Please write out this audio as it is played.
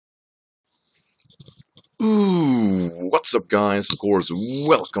Ooh, what's up guys? Of course,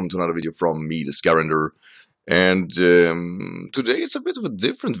 welcome to another video from me, the Scarender. And today it's a bit of a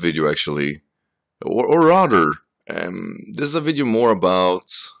different video actually. Or rather, this is a video more about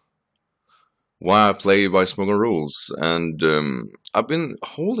why I play by Smogon rules. And I've been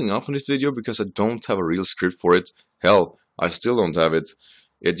holding off on this video because I don't have a real script for it. Hell, I still don't have it.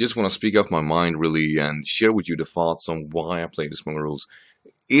 I just want to speak up my mind really and share with you the thoughts on why I play the Smogon rules.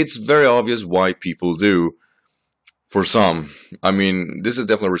 It's very obvious why people do. For some, I mean, this is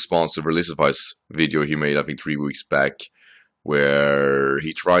definitely a response to Relisify's video he made, I think, 3 weeks back, where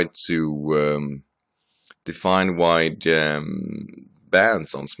he tried to define why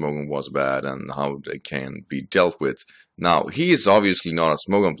bans on Smogon was bad and how they can be dealt with. Now, he is obviously not a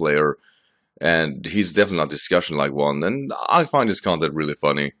Smogon player, and he's definitely not discussion like one, and I find his content really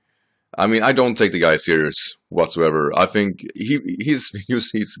funny. I mean, I don't take the guy serious whatsoever. I think he's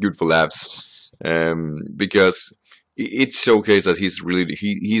good for laughs, because it showcases that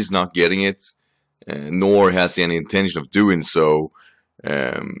he's not getting it, nor has he any intention of doing so,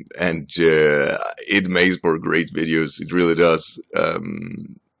 and it makes for great videos. It really does.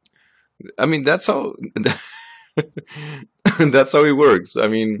 I mean, that's how that's how he works. I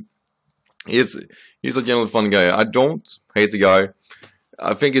mean, he's a genuine fun guy. I don't hate the guy.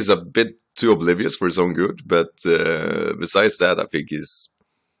 I think he's a bit too oblivious for his own good, but besides that, I think his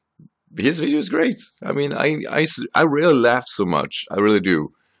video is great. I mean, I really laugh so much. I really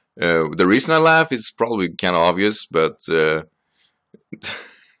do. The reason I laugh is probably kind of obvious, but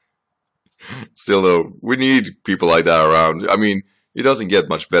still though, we need people like that around. I mean, it doesn't get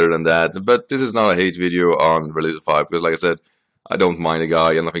much better than that, but this is not a hate video on Relisify, because like I said, I don't mind the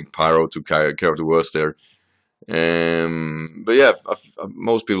guy, and I think Pyro took care of the worst there. But yeah,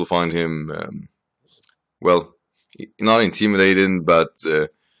 most people find him, well, not intimidating, but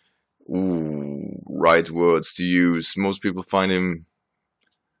right words to use. Most people find him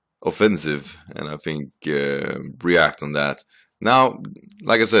offensive, and I think react on that. Now,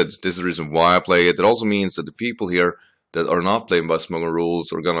 like I said, this is the reason why I play it. It also means that the people here that are not playing by Smogon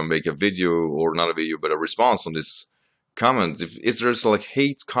rules are gonna make a video, or not a video, but a response on this comment. If there's like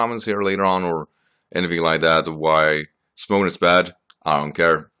hate comments here later on, or anything like that, why Smogon is bad, I don't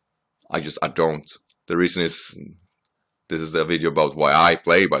care. I don't. The reason is, this is a video about why I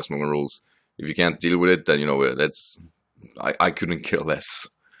play by Smogon rules. If you can't deal with it, then you know that's I couldn't care less.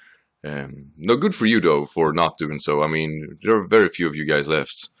 No, good for you though for not doing so. I mean, there are very few of you guys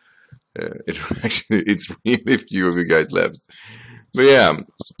left. It's really few of you guys left. But yeah,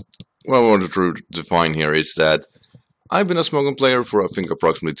 what I wanted to define here is that I've been a Smogon player for I think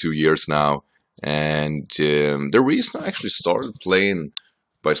approximately 2 years now. And the reason I actually started playing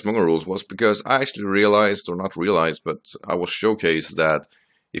by Smogon rules was because I actually realized, or not realized, but I was showcased that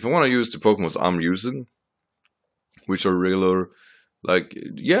if I want to use the Pokemons I'm using, which are regular, like,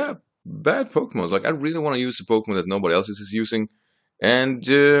 yeah, bad Pokemons, like I really want to use the Pokemon that nobody else is using, and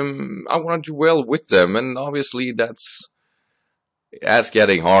I want to do well with them, and obviously that's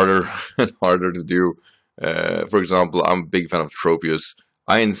getting harder and harder to do. For example, I'm a big fan of Tropius.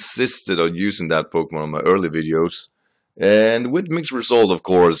 I insisted on using that Pokemon on my early videos, and with mixed result, of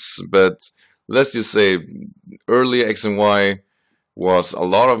course. But let's just say, early X and Y was a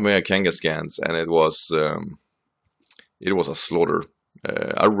lot of Kangaskhan scans, and it was a slaughter.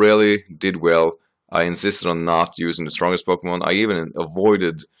 I really did well. I insisted on not using the strongest Pokemon. I even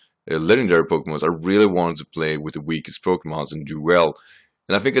avoided legendary Pokemon. I really wanted to play with the weakest Pokemons and do well,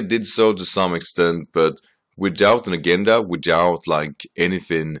 and I think I did so to some extent, but without an agenda, without like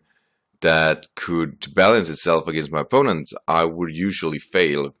anything that could balance itself against my opponent, I would usually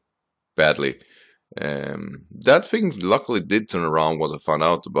fail badly. That thing luckily did turn around once I found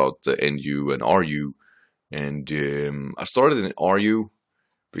out about NU and RU, and I started in RU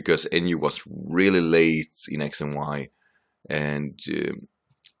because NU was really late in X and Y, and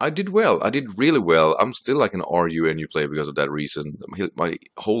I did well. I did really well. I'm still like an RU NU player because of that reason. My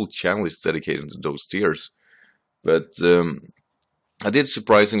whole channel is dedicated to those tiers. But I did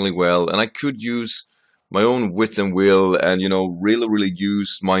surprisingly well, and I could use my own wit and will, and you know, really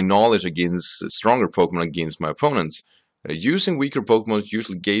use my knowledge against stronger Pokemon against my opponents. Using weaker Pokemon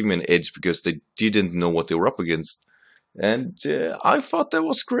usually gave me an edge because they didn't know what they were up against, and I thought that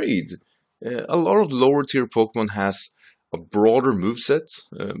was great. A lot of lower tier Pokemon has a broader moveset.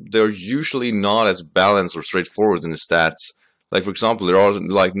 They're usually not as balanced or straightforward in the stats. Like, for example, there are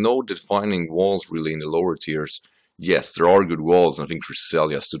like no defining walls really in the lower tiers. Yes, there are good walls, and I think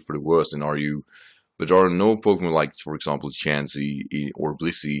Cresselia stood for the worst in RU, but there are no Pokemon like, for example, Chansey or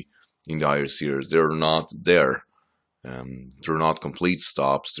Blissey in the higher tiers. They're not there. They're not complete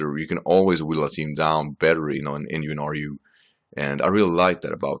stops. You can always whittle a team down better, in UNRU. And I really like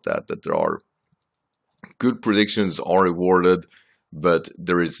that about that. That there are good predictions are rewarded, but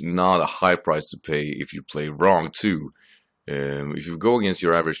there is not a high price to pay if you play wrong too. If you go against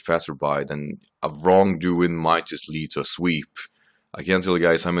your average passerby, then a wrongdoing might just lead to a sweep. I can't tell you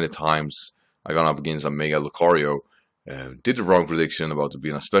guys how many times I got up against a Mega Lucario, did the wrong prediction about it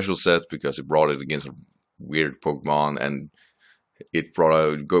being a special set because it brought it against a weird Pokemon, and it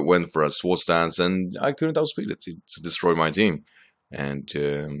went for a sword stance, and I couldn't outspeed it. It destroyed my team, and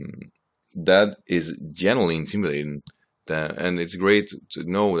that is generally intimidating. And it's great to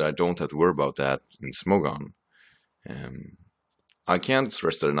know that I don't have to worry about that in Smogon. Um, I can't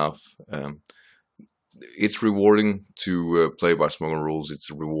stress that enough. It's rewarding to play by Smogon rules. It's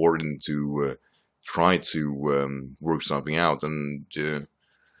rewarding to try to work something out, and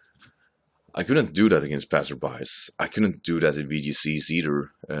I couldn't do that against passerbys. I couldn't do that in VGCs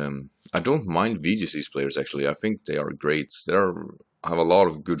either. I don't mind VGCs players actually. I think they are great. Have a lot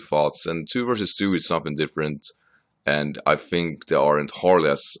of good thoughts, and 2 versus 2 is something different. And I think they aren't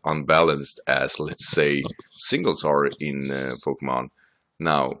hardly as unbalanced as, let's say, singles are in Pokemon.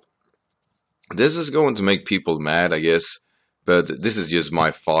 Now, this is going to make people mad, I guess, but this is just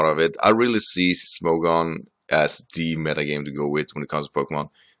my thought of it. I really see Smogon as the metagame to go with when it comes to Pokemon.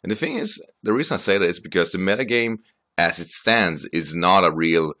 And the thing is, the reason I say that is because the metagame, as it stands, is not a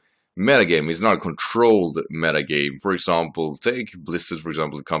real metagame. It's not a controlled metagame. For example, take Blizzard, for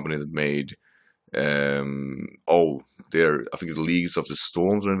example, the company that made I think the Leagues of the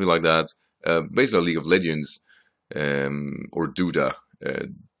Storms or anything like that. Basically, League of Legends or Dota.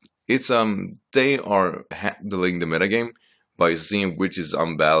 It's they are handling the metagame by seeing which is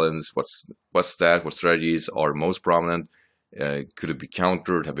unbalanced, what strategies are most prominent. Could it be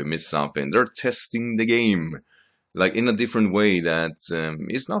countered? Have we missed something? They're testing the game like in a different way that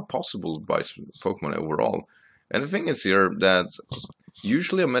is not possible by Pokemon overall. And the thing is here that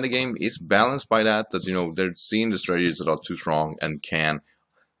usually a metagame is balanced by that they're seeing the strategies that are too strong and can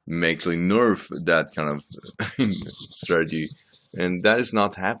actually nerf that kind of strategy, and that is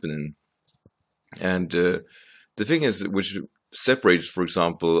not happening. And the thing is, which separates, for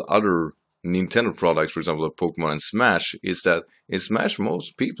example, other Nintendo products, for example, Pokemon and Smash, is that in Smash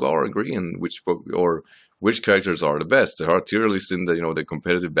most people are agreeing which characters are the best. There are tier lists in the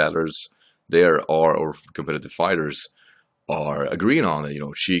competitive battlers there are, or competitive fighters are agreeing on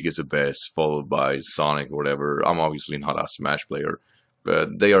that. Sheik is the best, followed by Sonic or whatever. I'm obviously not a Smash player,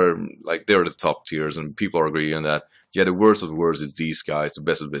 but they're the top tiers, and people are agreeing that yeah, the worst of the worst is these guys, the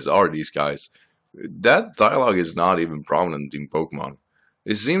best of the best are these guys. That dialogue is not even prominent in Pokemon.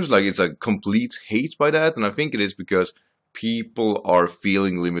 It seems like it's a complete hate by that, and I think it is because people are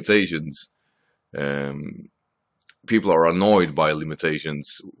feeling limitations. Um, People are annoyed by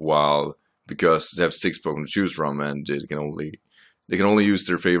limitations, while because they have 6 Pokemon to choose from, and they can only use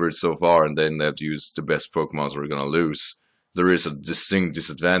their favorites so far, and then they have to use the best Pokemon, so they're gonna lose. There is a distinct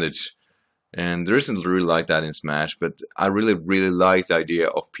disadvantage, and there isn't really like that in Smash. But I really, really like the idea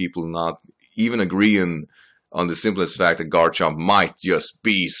of people not even agreeing on the simplest fact that Garchomp might just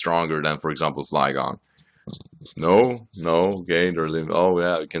be stronger than, for example, Flygon. No, okay, they're oh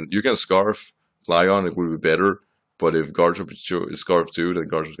yeah, you can Scarf Flygon, it would be better. But if Garchomp is Scarf too, then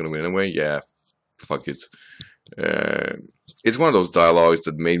Garchomp's gonna win anyway. Yeah, fuck it. Uh, it's one of those dialogues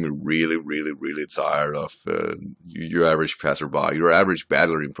that made me really, really, really tired of your average passerby, your average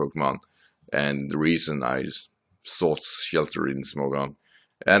battler in Pokemon, and the reason I just sought shelter in Smogon.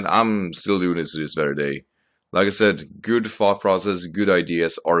 And I'm still doing this to this very day. Like I said, good thought process, good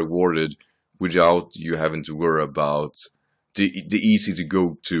ideas are rewarded without you having to worry about the easy to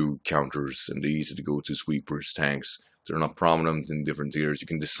go to counters and the easy to go to sweepers, tanks. They're not prominent in different tiers. You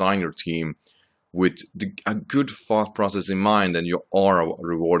can design your team with a good thought process in mind, and you are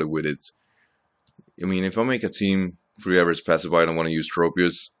rewarded with it. I mean, if I make a team for average passerby and I want to use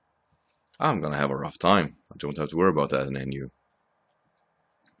Tropius, I'm gonna have a rough time. I don't have to worry about that in NU.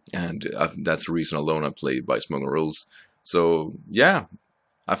 And that's the reason alone I played by Smogon rules. So yeah,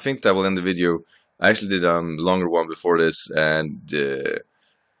 I think that will end the video. I actually did a longer one before this, and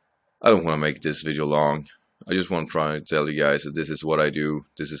I don't want to make this video long. I just want to try to tell you guys that this is what I do,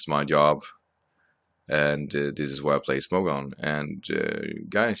 this is my job, and this is why I play Smogon. And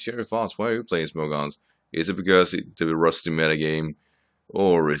guys, share your thoughts. Why are you playing Smogons? Is it because it's a rusty metagame,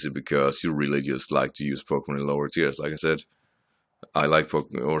 or is it because you really just like to use Pokemon in lower tiers? Like I said, I like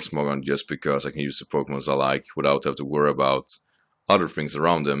Pokemon or Smogon just because I can use the Pokemons I like without having to worry about other things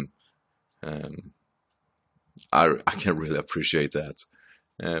around them. I can really appreciate that.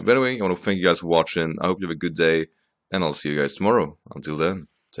 But anyway, I want to thank you guys for watching. I hope you have a good day, and I'll see you guys tomorrow. Until then,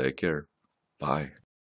 take care. Bye.